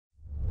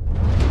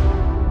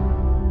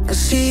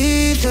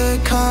see the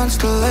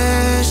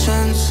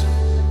constellations.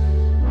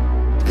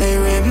 They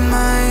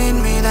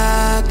remind me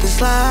that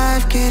this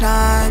life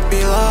cannot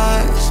be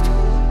lost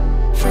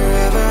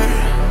forever.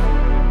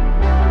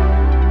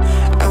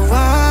 I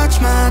watch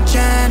my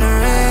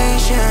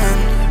generation.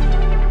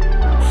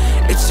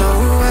 It's so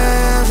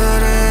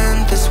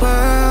evident this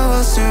world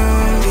will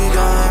soon be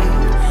gone.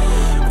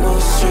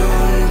 Will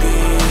soon be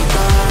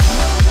gone.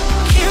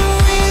 Can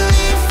we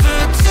leave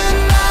for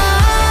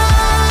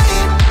tonight?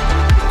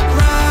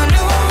 Run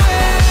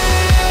away.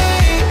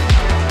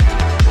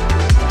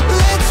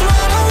 Let's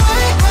run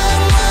away,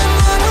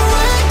 run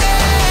away.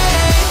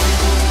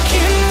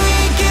 Can we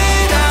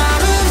get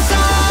out of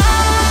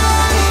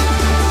sight?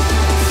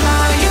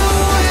 Fly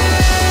away.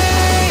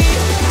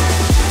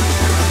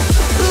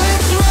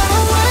 Let's run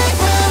away,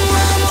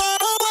 run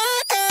away.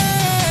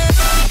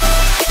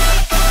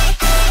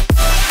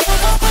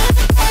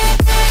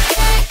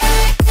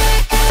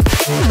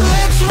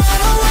 Let's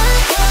run away,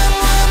 run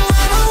away,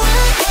 run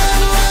away,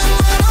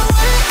 run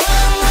away. Let's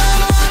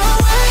run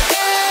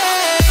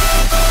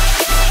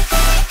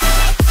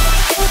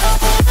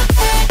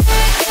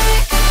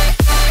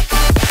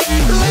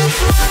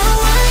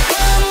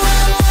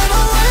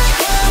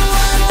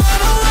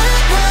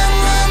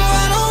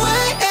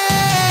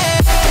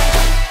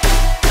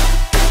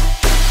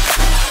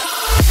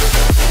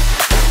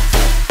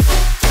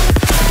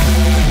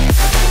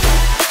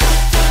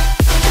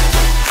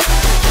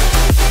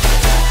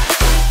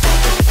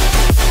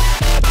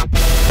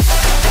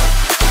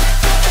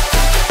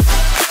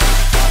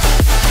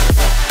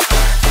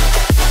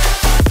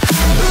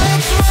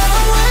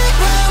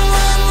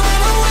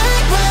away,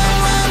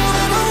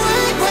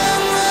 run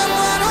away,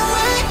 run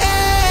away.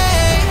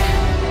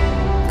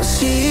 I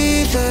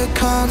see the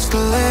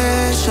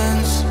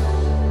constellations.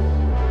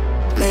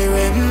 They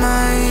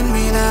remind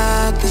me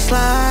that this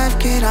life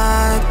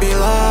cannot be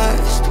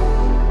lost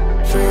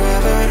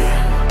forever.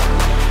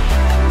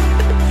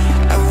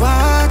 I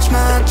watch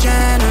my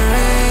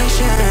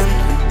generation.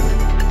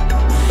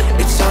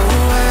 It's so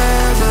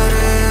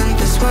evident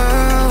this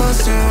world will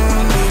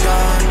soon be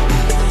gone.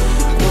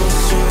 Will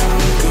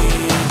soon be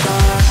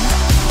gone.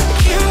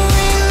 Can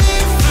we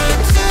leave for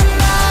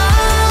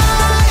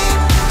tonight?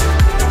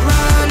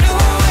 Run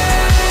away.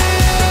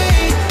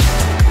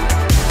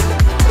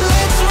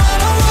 Let's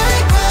run away,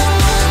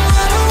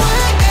 run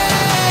away.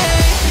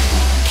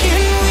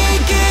 Can we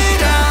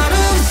get out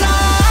of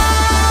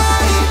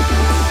sight?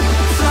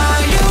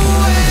 Fly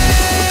away.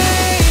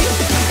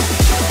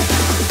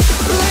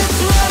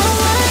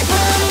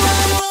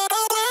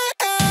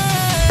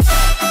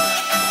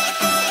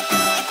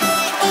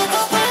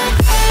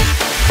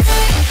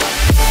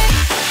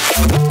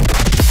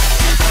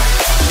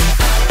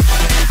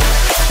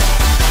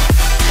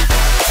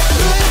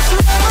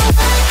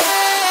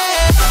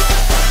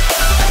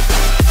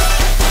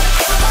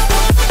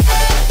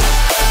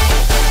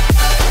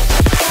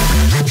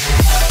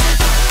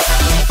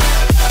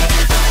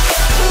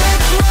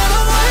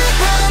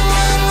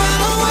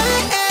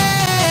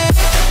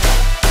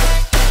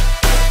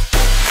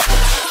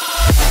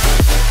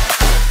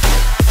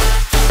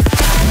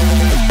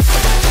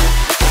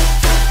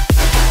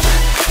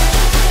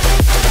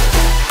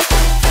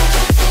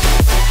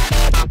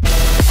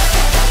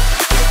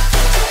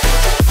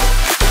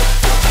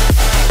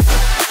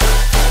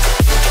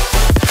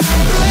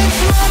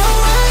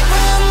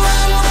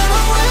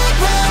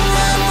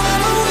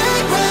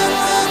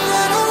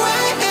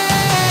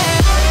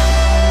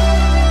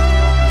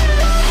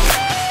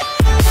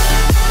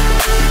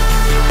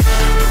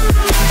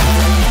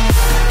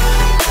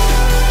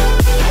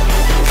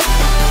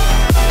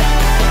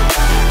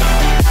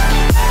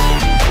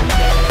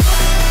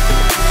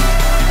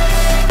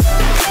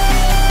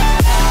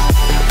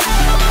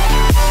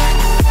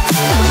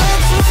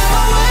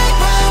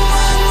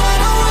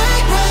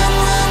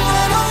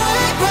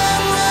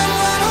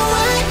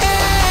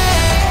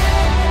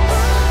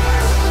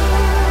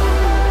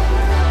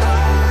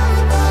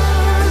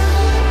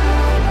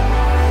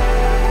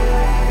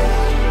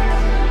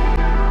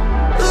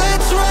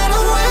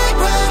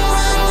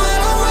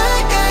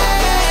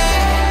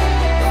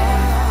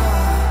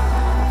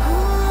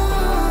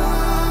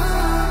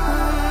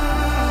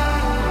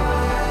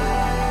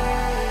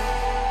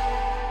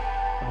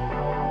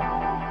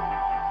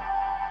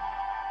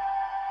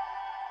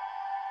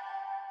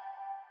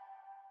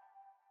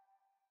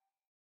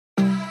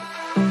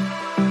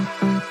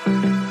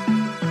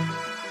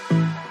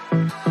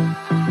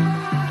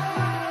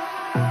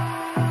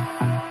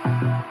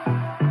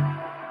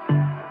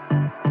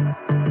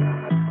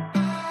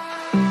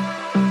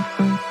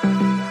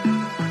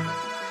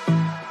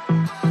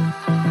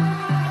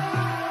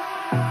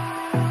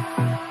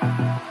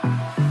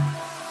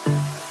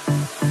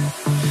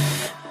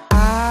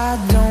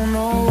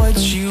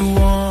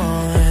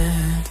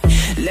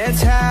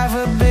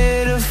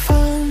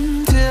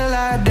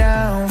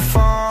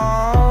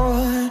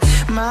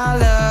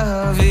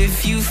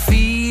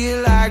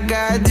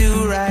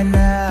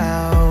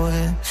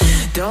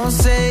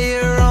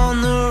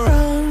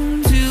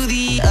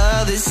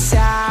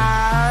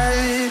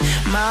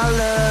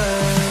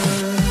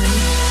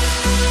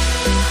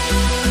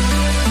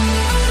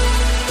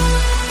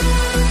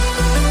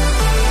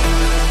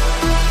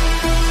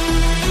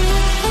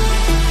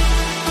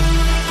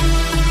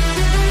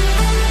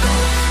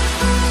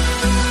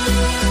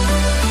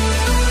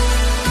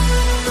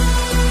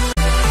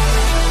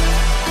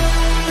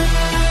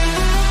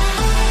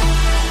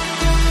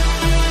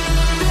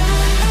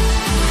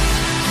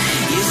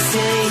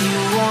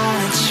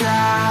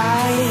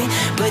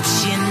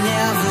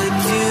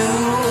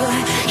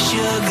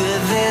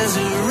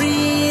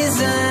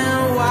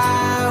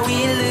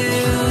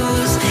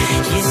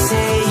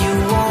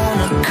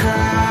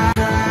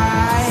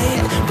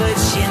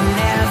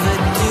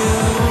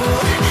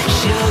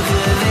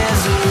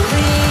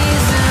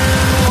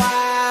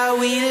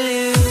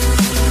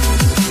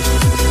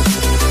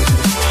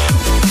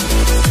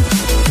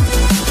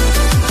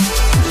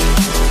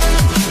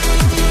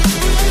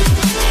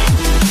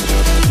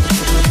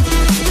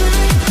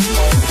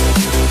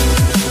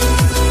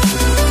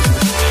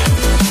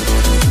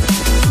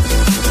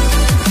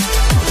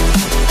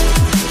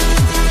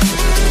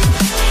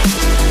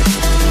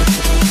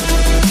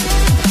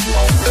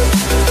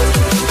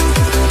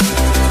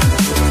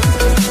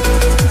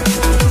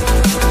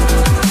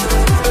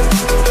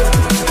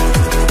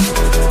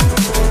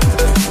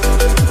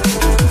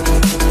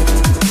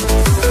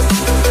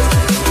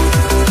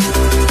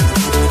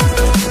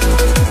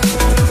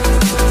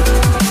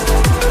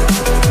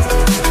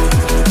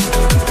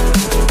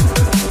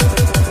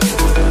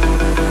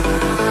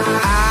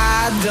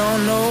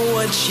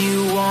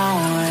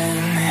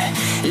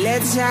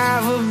 let's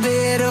have a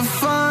bit of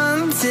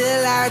fun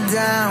till I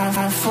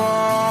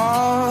downfall.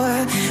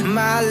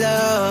 My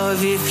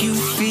love, if you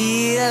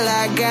feel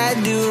like I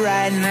do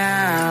right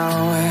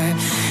now,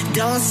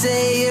 don't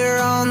say you're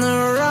on the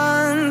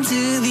run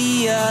to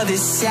the other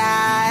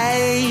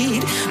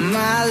side.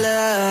 My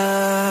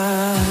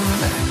love,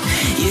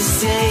 you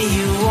say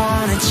you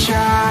wanna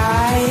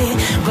try,